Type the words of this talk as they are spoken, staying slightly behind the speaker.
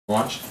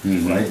launched,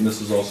 right? And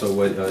this is also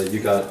what you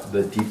got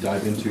the deep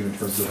dive into in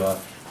terms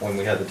of when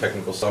we had the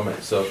technical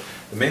summit. So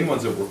the main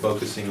ones that we're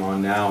focusing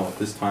on now at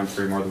this time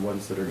frame are the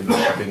ones that are going to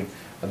be shipping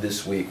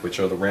this week, which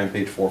are the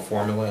Rampage 4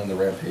 Formula and the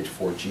Rampage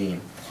 4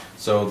 Gene.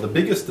 So the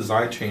biggest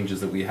design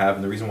changes that we have,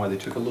 and the reason why they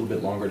took a little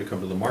bit longer to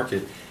come to the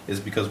market, is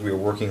because we are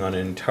working on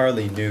an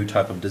entirely new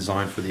type of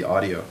design for the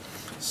audio.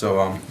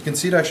 So you can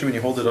see it actually when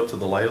you hold it up to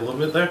the light a little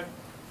bit there.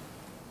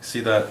 See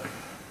that?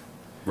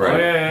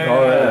 Right.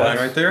 Oh, yeah. Line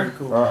right there.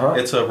 Cool.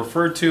 It's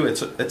referred to.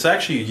 It's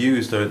actually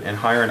used in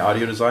higher end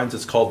audio designs.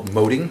 It's called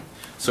moting.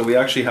 So we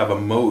actually have a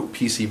moat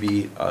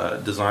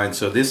PCB design.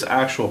 So this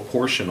actual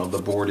portion of the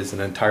board is an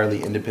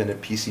entirely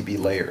independent PCB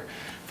layer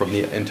from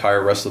the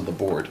entire rest of the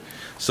board.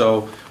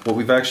 So what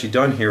we've actually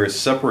done here is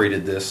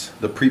separated this,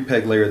 the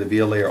pre-peg layer, the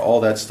VL layer,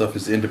 all that stuff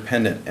is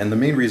independent. And the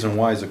main reason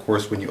why is, of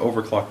course, when you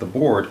overclock the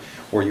board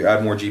or you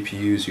add more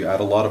GPUs, you add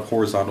a lot of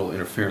horizontal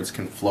interference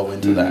can flow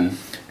into that.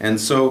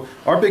 And so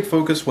our big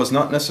focus was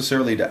not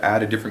necessarily to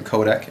add a different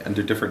codec and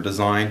a different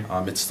design.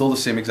 It's still the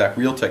same exact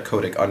Realtek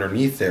codec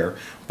underneath there,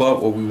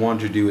 but what we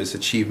wanted to do is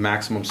achieve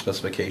maximum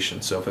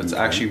specification. So if it's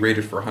actually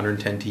rated for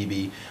 110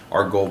 TB,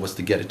 our goal was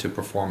to get it to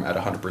perform at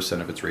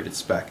 100% of its rated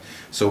spec.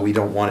 So we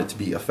don't want it to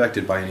be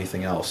affected by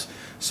anything else.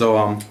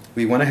 So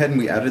we went ahead and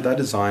we added that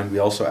design. We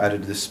also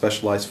added this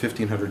specialized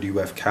 1500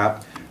 UF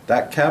cap.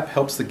 That cap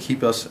helps to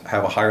keep us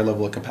have a higher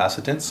level of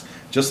capacitance,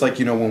 just like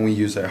when we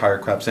use higher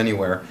caps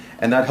anywhere,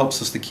 and that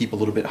helps us to keep a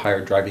little bit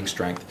higher driving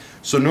strength.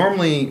 So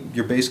normally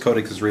your base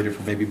codec is rated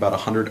for maybe about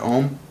 100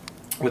 ohm.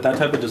 With that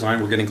type of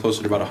design, we're getting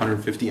closer to about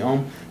 150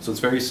 ohm. So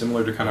it's very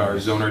similar to kind of our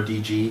Zoner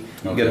DG.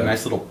 You get a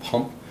nice little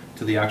pump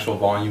to the actual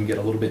volume, get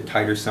a little bit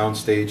tighter sound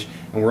stage,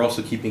 and we're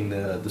also keeping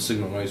the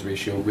signal noise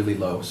ratio really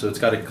low. So it's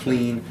got a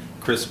clean,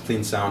 crisp,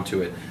 clean sound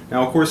to it.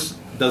 Now, of course,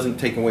 it doesn't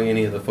take away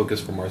any of the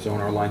focus from our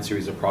Zoner line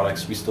series of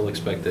products. We still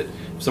expect that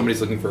if somebody's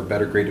looking for a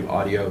better grade of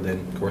audio, then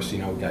of course, we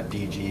got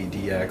DG,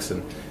 DX,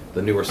 and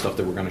the newer stuff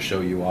that we're going to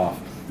show you off.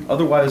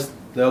 Otherwise,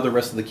 the other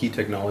rest of the key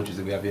technologies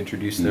that we have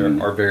introduced there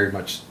are very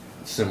much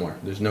similar.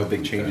 There's no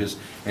big changes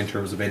in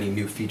terms of any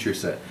new feature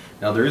set.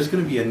 Now there is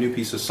going to be a new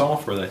piece of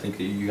software that I think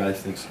that you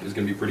guys think is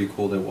going to be pretty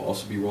cool that will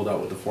also be rolled out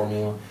with the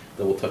formula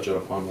that we'll touch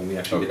upon when we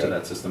actually get to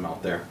that system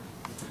out there.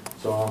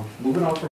 So moving on from